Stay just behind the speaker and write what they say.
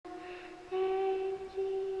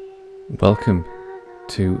Welcome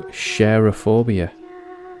to Cherophobia.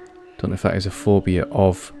 Don't know if that is a phobia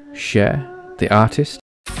of Cher, the artist.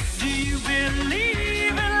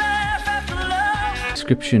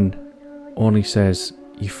 Description only says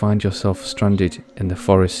you find yourself stranded in the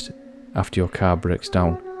forest after your car breaks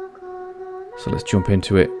down. So let's jump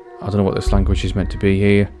into it. I don't know what this language is meant to be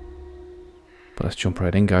here, but let's jump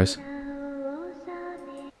right in, guys.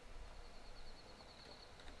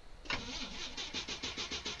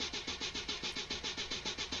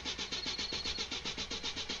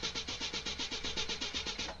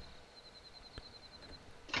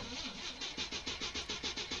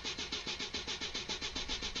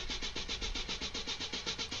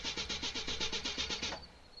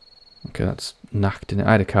 Okay, that's knacked in it.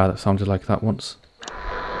 I had a car that sounded like that once.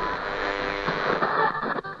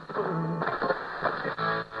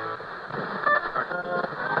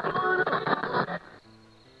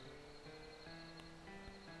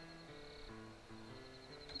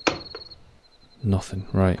 Nothing.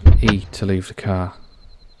 Right, E to leave the car.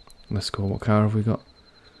 Let's go. What car have we got?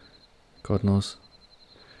 God knows.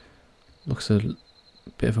 Looks a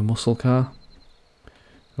bit of a muscle car.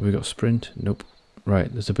 Have we got sprint? Nope.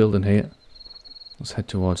 Right, there's a building here. Let's head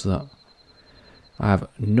towards that. I have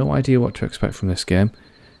no idea what to expect from this game.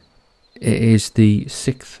 It is the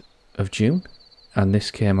 6th of June, and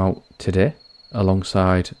this came out today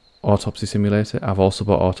alongside Autopsy Simulator. I've also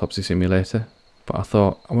bought Autopsy Simulator, but I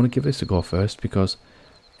thought I want to give this a go first because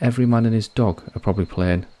every man and his dog are probably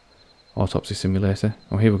playing Autopsy Simulator.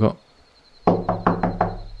 Oh, here we go.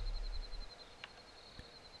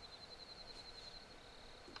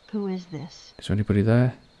 Who is this? Is there anybody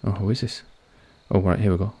there? Oh, who is this? Oh, right,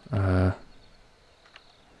 here we go. Right,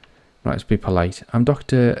 let's be polite. I'm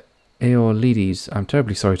Dr. Aeolides. I'm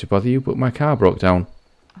terribly sorry to bother you, but my car broke down.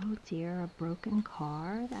 Oh dear, a broken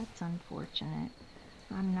car? That's unfortunate.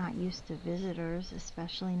 I'm not used to visitors,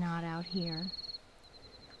 especially not out here.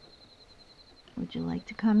 Would you like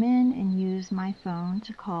to come in and use my phone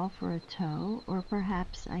to call for a tow, or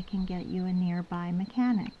perhaps I can get you a nearby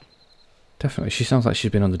mechanic? Definitely. She sounds like she's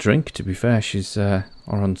been on the drink, to be fair. She's or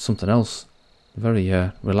on something else. Very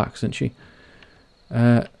relaxed, isn't she?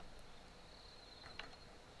 Okay.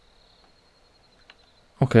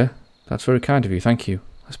 That's very kind of you. Thank you.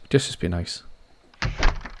 Let's just be nice.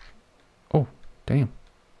 Oh, damn.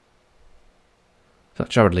 Is that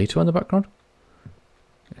Jared Leto in the background?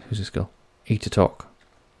 Who's this girl? E to talk.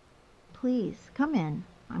 Please, come in.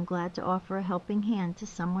 I'm glad to offer a helping hand to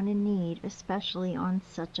someone in need, especially on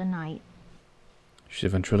such a night. She's a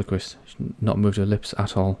ventriloquist. She's not moved her lips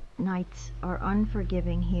at all. Nights are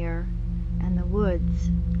unforgiving here, and the woods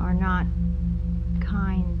are not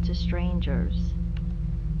kind to strangers.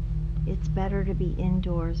 It's better to be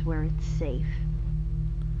indoors where it's safe.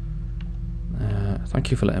 Thank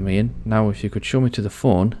you for letting me in. Now if you could show me to the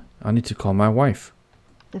phone, I need to call my wife.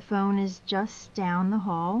 The phone is just down the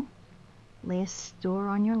hall. Last door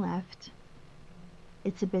on your left.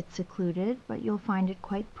 It's a bit secluded, but you'll find it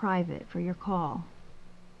quite private for your call.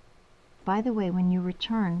 By the way, when you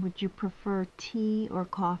return, would you prefer tea or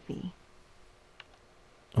coffee?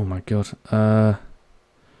 Oh my god.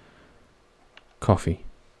 Coffee.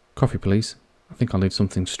 Coffee, please. I think I'll need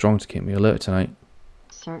something strong to keep me alert tonight.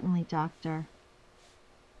 Certainly, Doctor.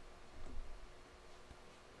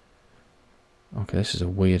 Okay, this is a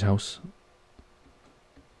weird house.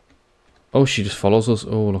 Oh, she just follows us.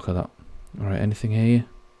 Oh, look at that. Alright, anything here?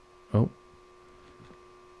 Oh.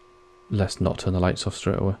 Let's not turn the lights off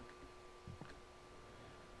straight away.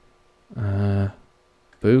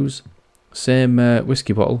 Booze. Same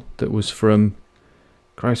whiskey bottle that was from...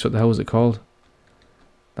 Christ, what the hell was it called?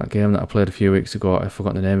 That game that I played a few weeks ago. I've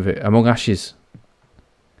forgotten the name of it. Among Ashes.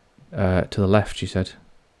 To the left, she said.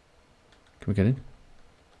 Can we get in?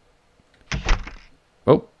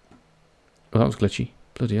 Oh. Oh, that was glitchy.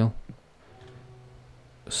 Bloody hell.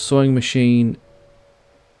 A sewing machine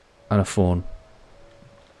and a phone.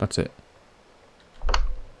 That's it.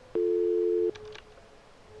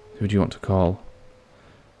 Who do you want to call?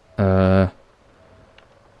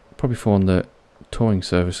 Probably phone the towing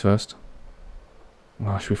service first.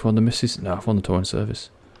 Oh, should we phone the missus? No, phone the towing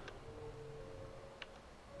service.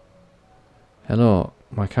 Hello,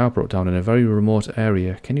 my car broke down in a very remote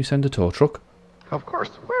area. Can you send a tow truck? Of course.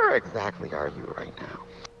 Where exactly are you right now?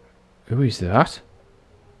 Who is that?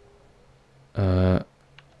 There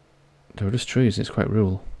are just trees and it's quite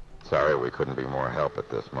rural. Sorry we couldn't be more help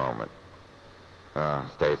at this moment.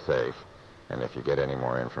 Stay safe. And if you get any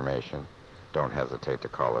more information, don't hesitate to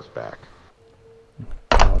call us back.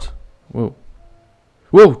 God. Whoa.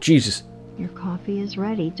 Whoa, Jesus. Your coffee is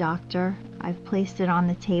ready, Doctor. I've placed it on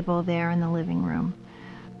the table there in the living room.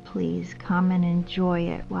 please come and enjoy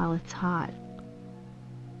it while it's hot.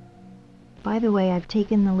 By the way, I've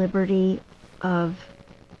taken the liberty of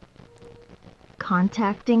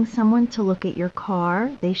contacting someone to look at your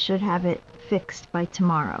car. They should have it fixed by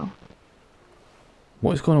tomorrow.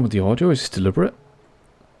 What is going on with the audio? Is this deliberate?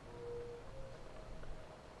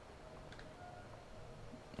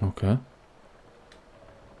 Okay.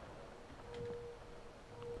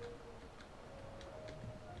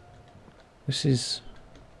 This is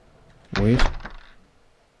weird.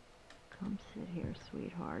 Come sit here,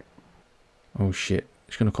 sweetheart. Oh shit.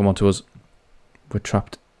 It's going to come onto us. We're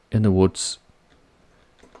trapped in the woods.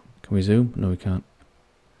 Can we zoom? No, we can't.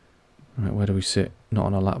 Right, where do we sit? Not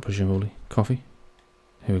on our lap, presumably. Coffee?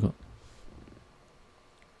 Here we go.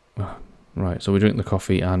 Oh, right, so we drink the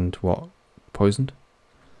coffee and what? Poisoned?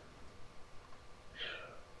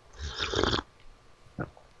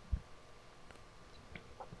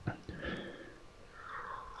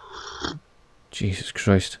 Jesus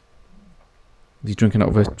Christ. Is he drinking out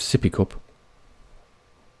of a sippy cup?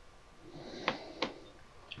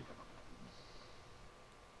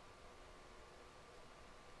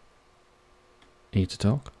 Need to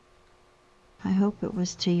talk? I hope it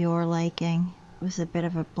was to your liking. It was a bit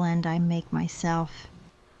of a blend I make myself.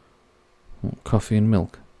 What, coffee and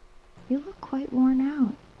milk? You look quite worn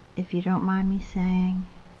out, if you don't mind me saying.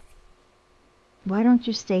 Why don't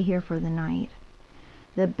you stay here for the night?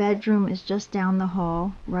 The bedroom is just down the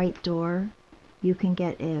hall, right door. You can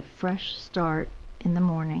get a fresh start in the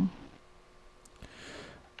morning.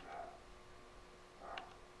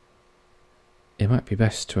 It might be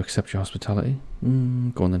best to accept your hospitality.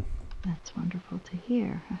 Go on then. That's wonderful to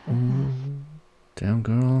hear. Damn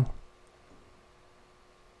girl.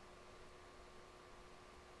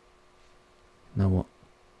 Now what?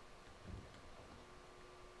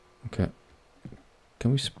 Okay.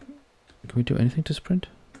 Can we do anything to sprint?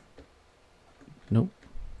 Nope.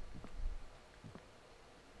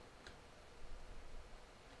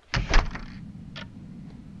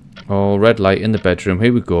 Oh, red light in the bedroom.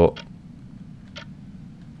 Here we go.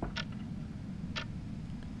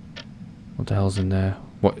 What the hell's in there?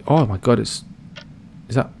 What? Oh my god! Is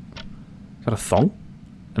that a thong?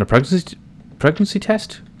 And a pregnancy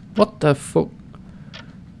test? What the fuck?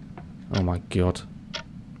 Oh my god!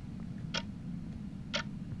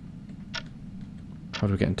 How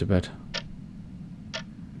do we get into bed?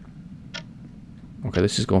 Okay,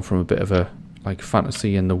 this is going from a bit of a like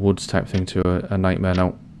fantasy in the woods type thing to a nightmare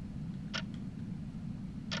now.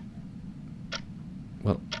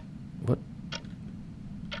 Well, what?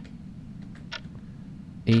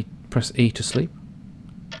 Press E to sleep.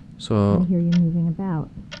 So I hear you moving about.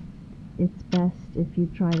 It's best if you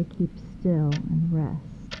try to keep still and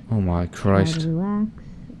rest. oh my Try Christ. to relax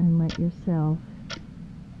and let yourself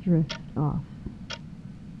drift off.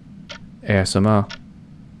 ASMR.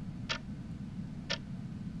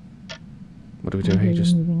 What do we do I here? hear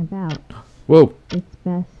Just you moving about. whoa. It's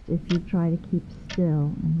best if you try to keep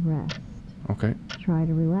still and rest. Okay. Try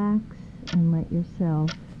to relax and let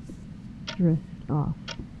yourself drift off.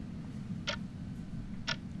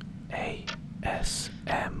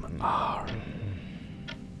 ASMR.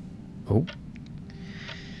 Oh.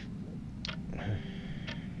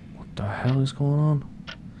 What the hell is going on?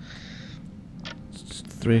 It's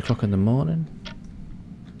 3 o'clock in the morning.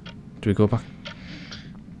 Do we go back?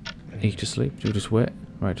 Eat to sleep? Do we just wait?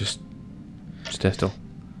 Right, just stay still.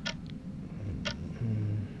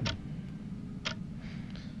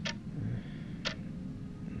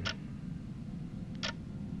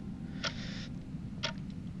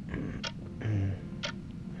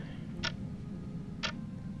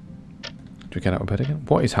 Do we get out of bed again?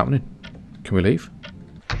 What is happening? Can we leave?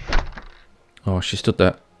 Oh, she stood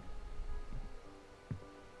there.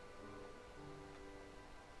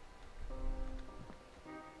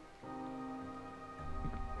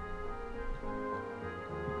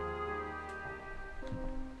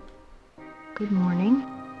 Good morning.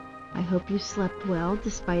 I hope you slept well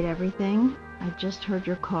despite everything. I just heard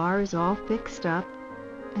your car is all fixed up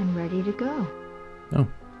and ready to go. Oh.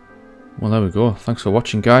 Well, there we go. Thanks for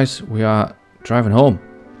watching, guys. We are driving home.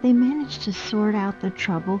 They managed to sort out the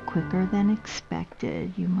trouble quicker than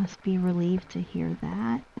expected. You must be relieved to hear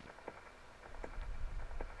that.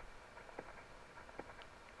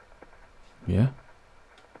 Yeah.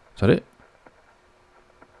 Is that it?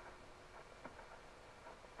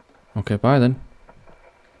 Okay, bye then.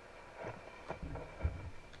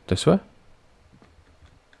 This way?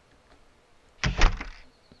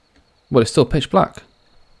 Well, it's still pitch black.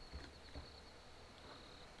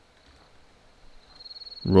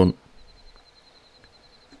 Run.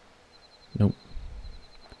 Nope.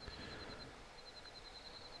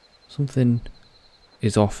 Something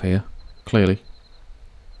is off here, clearly.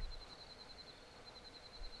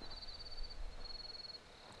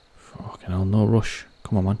 Fucking hell, no rush.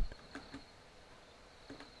 Come on, man.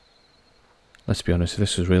 Let's be honest, if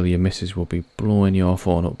this was really your missus, we'll be blowing your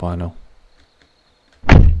phone up by now.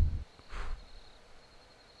 You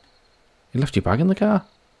left your bag in the car?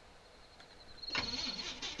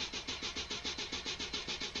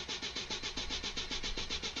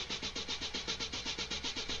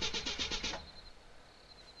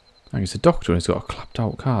 I think it's a doctor and he's got a clapped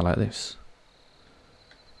out car like this.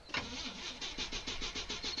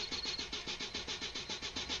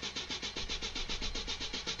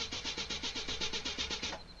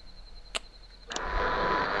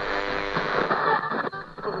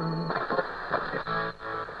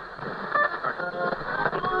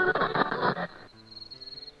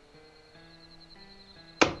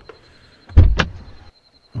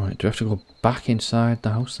 Right, do we have to go back inside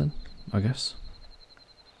the house then? I guess.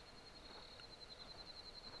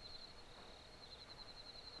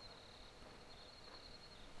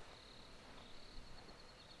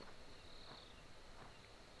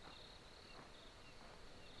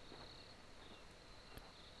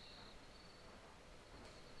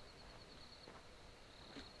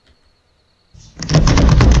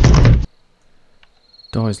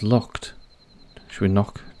 Door is locked. Should we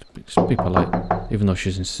knock? Just be polite, even though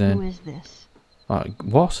she's insane. Who is this?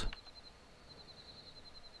 What?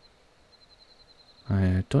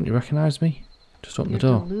 Don't you recognise me? Just open the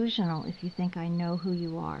door. You're delusional if you think I know who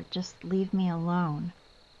you are. Just leave me alone.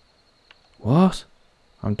 What?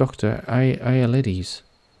 I'm Dr. Aelides.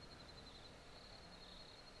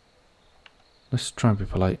 Let's try and be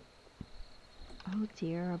polite. Oh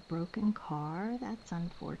dear, a broken car? That's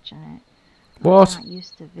unfortunate. What? I'm not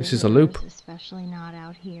used to This is a loop. visitors, especially not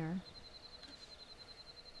out here.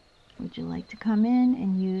 Would you like to come in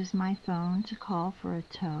and use my phone to call for a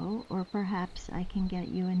tow, or perhaps I can get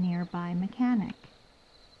you a nearby mechanic?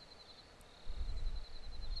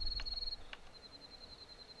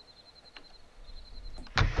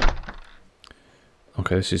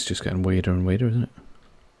 Okay, this is just getting weirder and weirder, isn't it?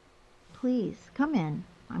 Please, come in.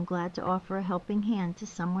 I'm glad to offer a helping hand to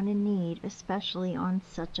someone in need, especially on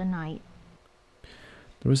such a night.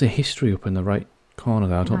 There is a history up in the right corner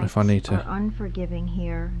there. I don't know if I need Nights to... are unforgiving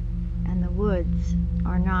here, and the woods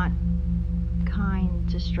are not kind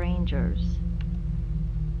to strangers.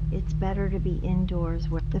 It's better to be indoors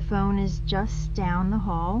where the phone is just down the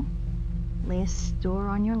hall. Last door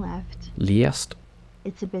on your left. Last?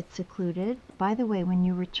 It's a bit secluded. By the way, when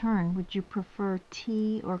you return, would you prefer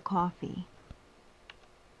tea or coffee?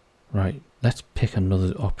 Right, let's pick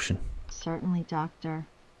another option. Certainly, Doctor.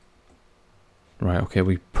 Right, okay,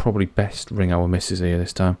 we probably best ring our missus here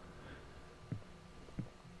this time.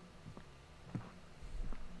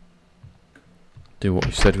 Do what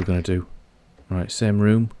we said we're going to do. Right, same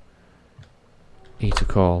room. E to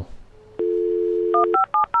call.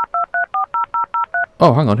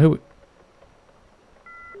 Oh, hang on, who...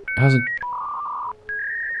 hasn't...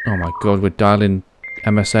 Oh my god, we're dialing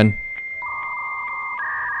MSN.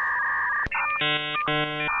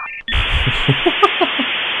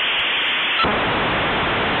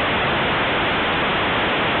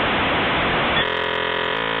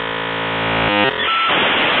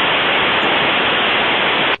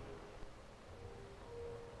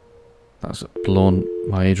 That's blown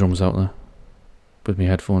my eardrums out there with my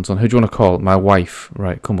headphones on. Who do you want to call? My wife.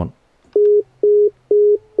 Right, come on.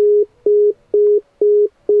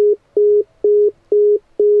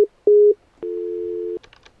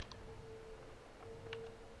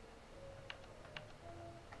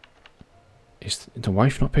 Is the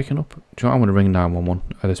wife not picking up? Do you know, I'm going to ring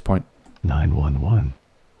 911 at this point. 911?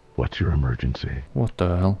 What's your emergency? What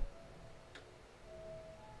the hell?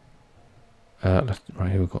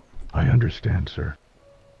 Right, here we go. I understand, sir.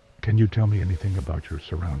 Can you tell me anything about your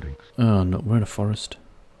surroundings? Oh no, we're in a forest.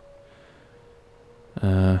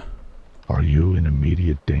 Are you in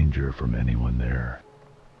immediate danger from anyone there?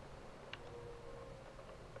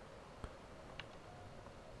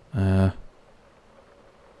 No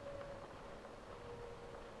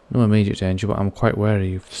immediate danger, but I'm quite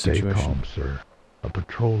wary of the Stay situation. calm, sir. A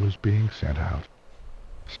patrol is being sent out.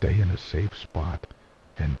 Stay in a safe spot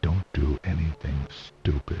and don't do anything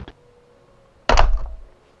stupid.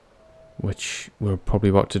 Which we're probably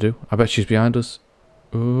about to do. I bet she's behind us.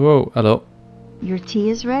 Oh, hello. Your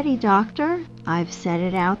tea is ready, Doctor. I've set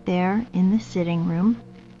it out there in the sitting room.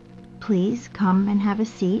 Please come and have a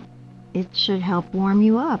seat. It should help warm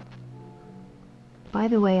you up. By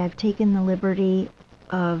the way, I've taken the liberty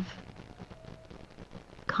of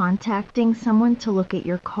contacting someone to look at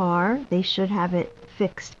your car. They should have it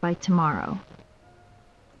fixed by tomorrow.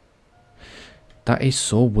 That is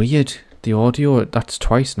so weird. The audio, that's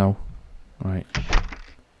twice now. Right.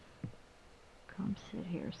 Come sit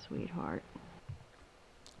here, sweetheart.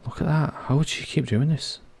 Look at that. How would she keep doing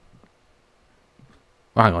this?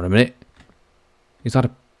 Hang on a minute. Is that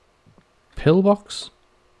a pillbox?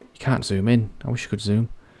 You can't zoom in. I wish you could zoom.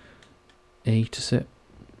 E to sit.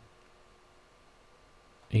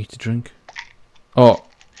 E to drink. Oh.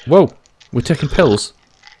 Whoa. We're taking pills.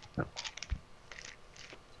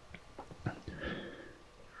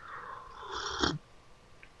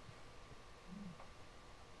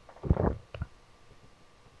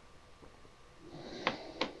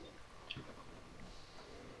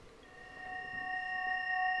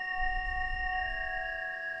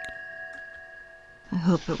 I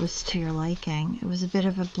hope it was to your liking. It was a bit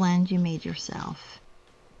of a blend you made yourself.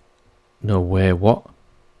 No way. What?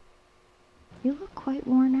 You look quite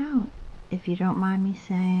worn out, if you don't mind me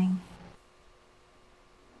saying.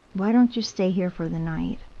 Why don't you stay here for the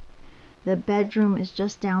night? The bedroom is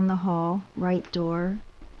just down the hall, right door.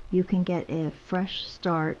 You can get a fresh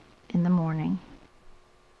start in the morning.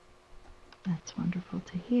 That's wonderful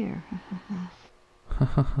to hear.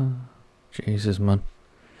 Jesus, man.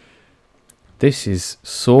 This is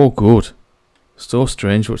so good. So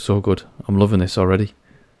strange, but so good. I'm loving this already.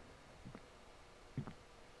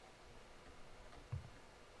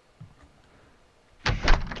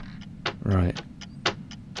 Right.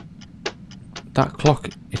 That clock,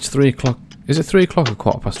 it's 3 o'clock. Is it 3 o'clock or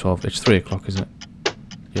 12:15? It's 3 o'clock, isn't it?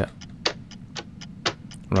 Yeah.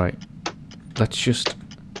 Right. Let's just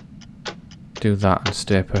do that and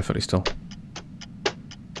stay perfectly still.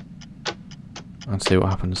 And see what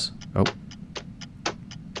happens. Oh.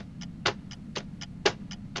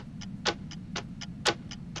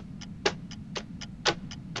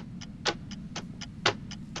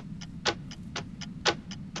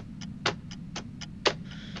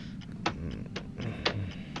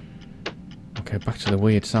 Okay, back to the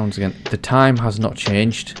weird sounds again. The time has not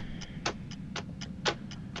changed.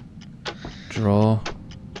 Draw.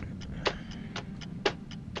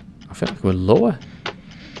 I feel like we're lower.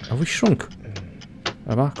 Have we shrunk?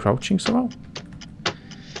 Am I crouching somehow?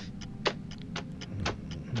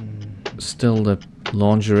 Still the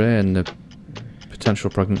lingerie and the potential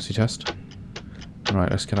pregnancy test. Right,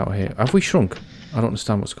 let's get out of here. Have we shrunk? I don't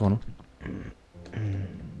understand what's going on.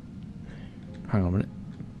 Hang on a minute.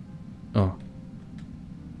 Oh.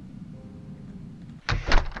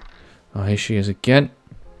 Oh, here she is again.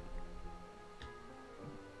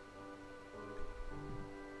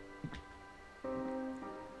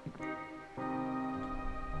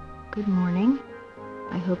 Good morning.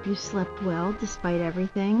 I hope you slept well despite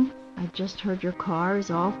everything. I just heard your car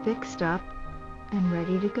is all fixed up and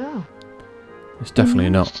ready to go. It's definitely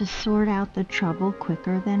you managed not. to sort out the trouble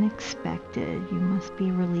quicker than expected. You must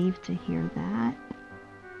be relieved to hear that.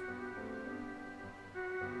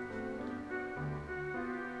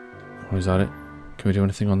 Oh, is that it? Can we do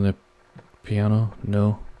anything on the piano?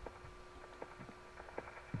 No.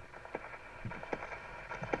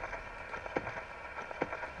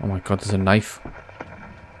 Oh my god, there's a knife.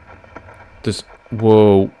 There's...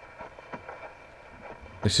 Whoa.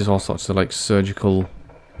 This is all sorts of like surgical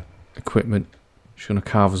equipment. She's gonna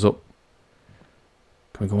carve us up.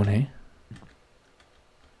 Can we go in here?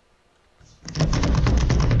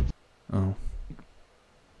 Oh.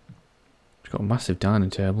 She's got a massive dining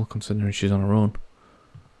table considering she's on her own.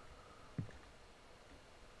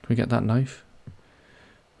 Can we get that knife?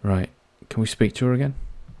 Right. Can we speak to her again?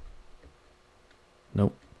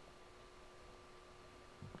 Nope.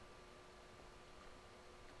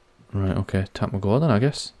 Right, okay. Tap my go then, I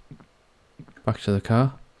guess. Back to the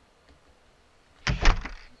car.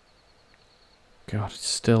 God, it's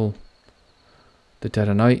still the dead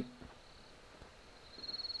of night.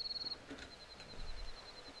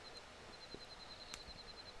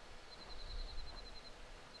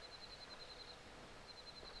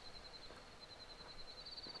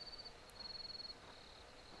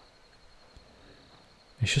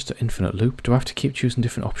 It's just an infinite loop. Do I have to keep choosing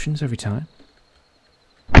different options every time?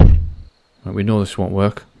 Right, we know this won't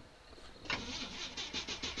work.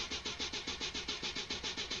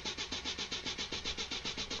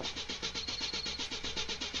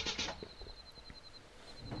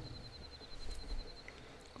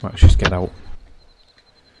 Right, let's just get out.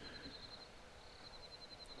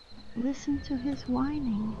 Listen to his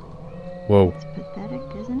whining. Whoa. It's pathetic,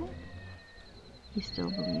 isn't it? He still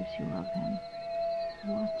believes you love him.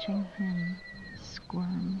 Watching him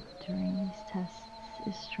squirm during these tests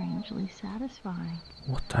is strangely satisfying.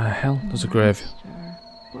 What the hell? There's a grave. Monster.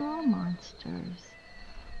 We're all monsters.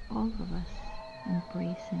 All of us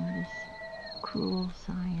embracing this cruel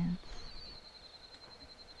science.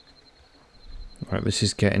 Right, this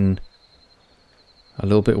is getting a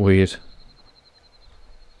little bit weird.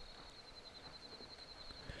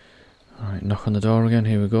 Alright, knock on the door again,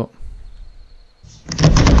 here we go.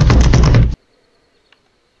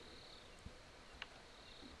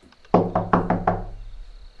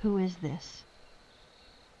 Who is this?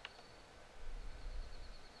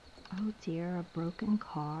 Oh dear, a broken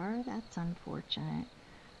car? That's unfortunate.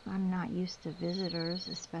 I'm not used to visitors,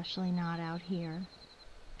 especially not out here.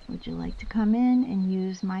 Would you like to come in and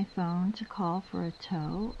use my phone to call for a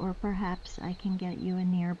tow, or perhaps I can get you a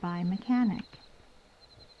nearby mechanic?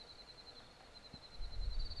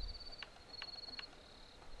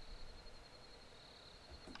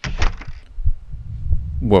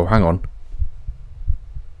 Whoa, hang on.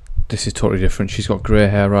 This is totally different. She's got grey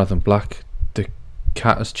hair rather than black. The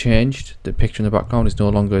cat has changed. The picture in the background is no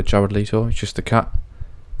longer Jared Leto, it's just the cat.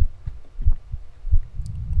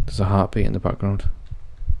 There's a heartbeat in the background.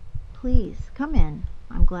 Please, come in.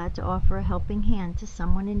 I'm glad to offer a helping hand to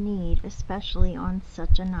someone in need, especially on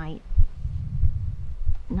such a night.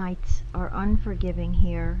 Nights are unforgiving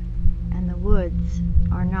here, and the woods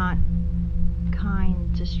are not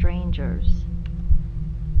kind to strangers.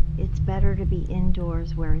 It's better to be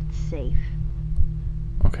indoors where it's safe.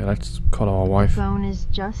 Okay, let's call our The wife. phone is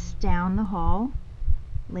just down the hall.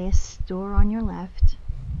 Last door on your left.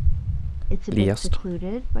 It's a bit Last.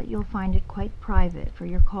 secluded, but you'll find it quite private for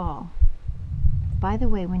your call. By the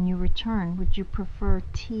way, when you return, would you prefer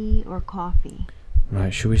tea or coffee?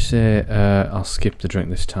 Right, should we say I'll skip the drink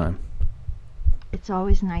this time? It's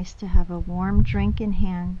always nice to have a warm drink in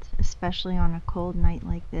hand, especially on a cold night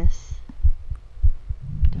like this.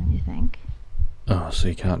 Don't you think? Oh, so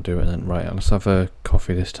you can't do it then. Right, let's have a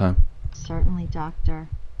coffee this time. Certainly, Doctor.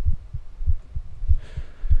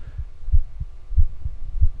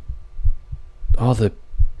 Oh, what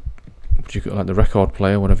you got, like the record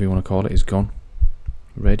player, whatever you want to call it, is gone.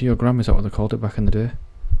 Radiogram, is that what they called it back in the day?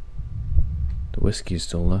 The whiskey's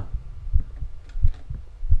still there.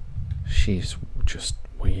 She's just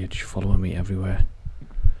weird. She's following me everywhere.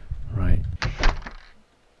 Right.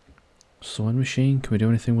 Sewing machine, can we do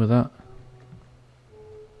anything with that?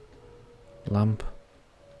 Lamp.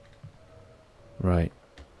 Right.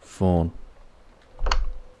 Phone.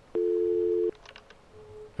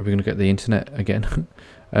 Are we going to get the internet again?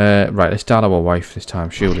 Right, let's dial our wife this time,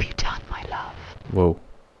 What surely. have you done, my love? Whoa.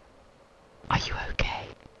 Are you okay?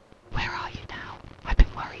 Where are you now? I've been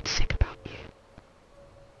worried sick about you.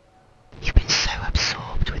 You've been so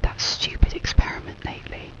absorbed with that stupid experiment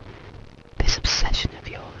lately. This obsession of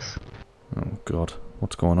yours. Oh, God.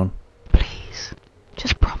 What's going on? Please,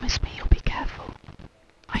 just promise me you'll be careful.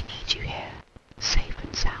 I need you here, safe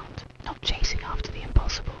and sound, not chasing after the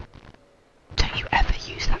impossible. Don't you ever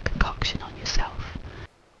use that concoction on yourself.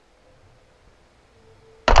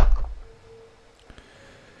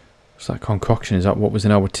 What's that concoction? Is that what was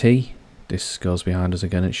in our tea? This girl's behind us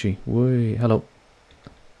again, isn't she? Whee, hello.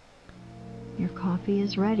 Your coffee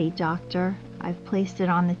is ready, Doctor. I've placed it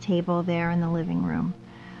on the table there in the living room.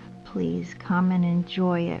 Please come and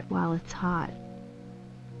enjoy it while it's hot.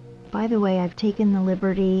 By the way, I've taken the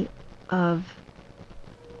liberty of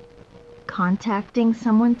contacting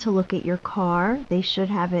someone to look at your car. They should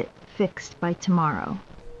have it fixed by tomorrow.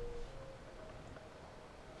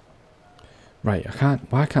 Right,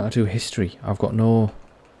 why can't I do history? I've got nothing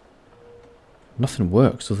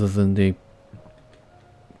works other than the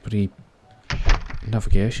bloody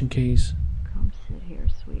navigation keys. Come sit here,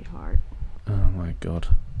 sweetheart. Oh my God.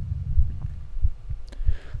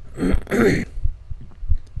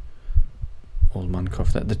 Old man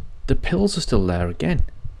cough there. The pills are still there again.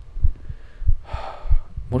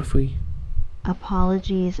 What if we...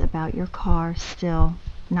 Apologies about your car still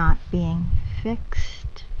not being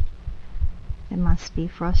fixed. It must be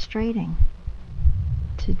frustrating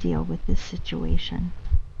to deal with this situation.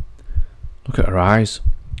 Look at her eyes.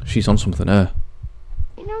 She's on something there.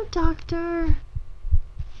 You know, Doctor,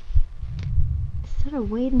 instead of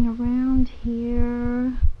waiting around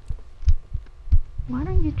here, why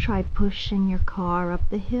don't you try pushing your car up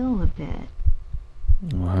the hill a bit?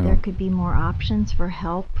 Oh, hang There on. could be more options for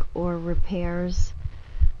help or repairs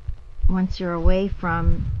once you're away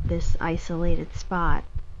from this isolated spot.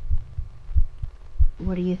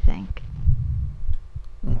 What do you think?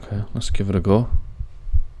 Okay, let's give it a go.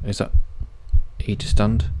 Is that E to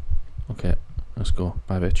stand? Okay, let's go.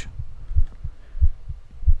 Bye, bitch.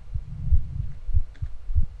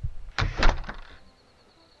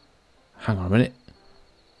 Hang on a minute.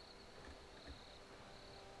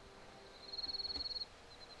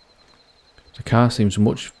 car seems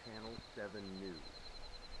much...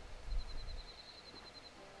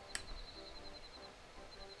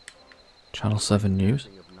 Channel 7 News?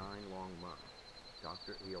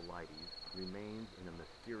 Dr. Aelides remains in a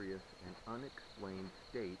mysterious and unexplained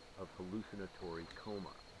state of hallucinatory coma.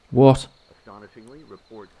 What? Astonishingly,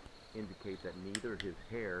 reports indicate that neither his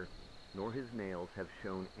hair nor his nails have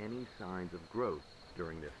shown any signs of growth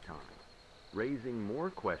during this time, raising more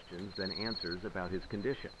questions than answers about his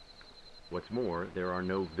condition. What's more, there are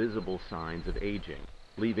no visible signs of aging,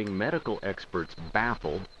 leaving medical experts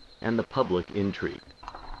baffled and the public intrigued.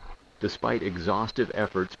 Despite exhaustive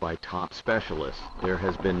efforts by top specialists, there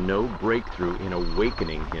has been no breakthrough in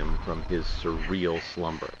awakening him from his surreal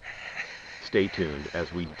slumber. Stay tuned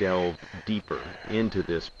as we delve deeper into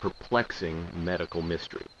this perplexing medical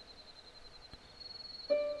mystery.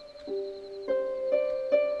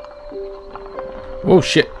 Oh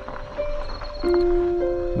shit.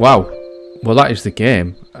 Wow. Well, that is the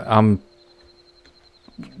game. That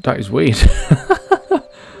is weird.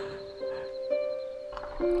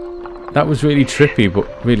 That was really trippy,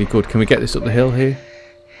 but really good. Can we get this up the hill here?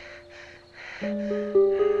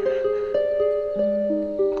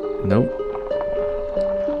 No.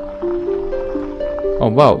 Oh,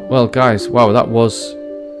 wow. Well, guys. Wow, that was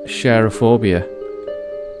Cherophobia.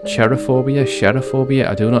 Cherophobia? Cherophobia?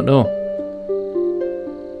 I do not know.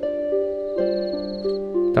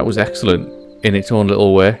 That was excellent in its own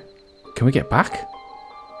little way. Can we get back?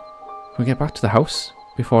 Can we get back to the house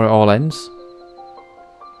before it all ends?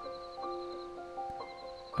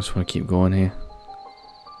 I just want to keep going here.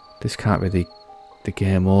 This can't be the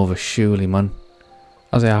game over, surely, man.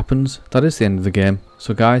 As it happens, that is the end of the game.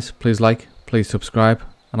 So guys, please like, please subscribe,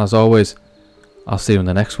 and as always, I'll see you in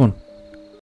the next one.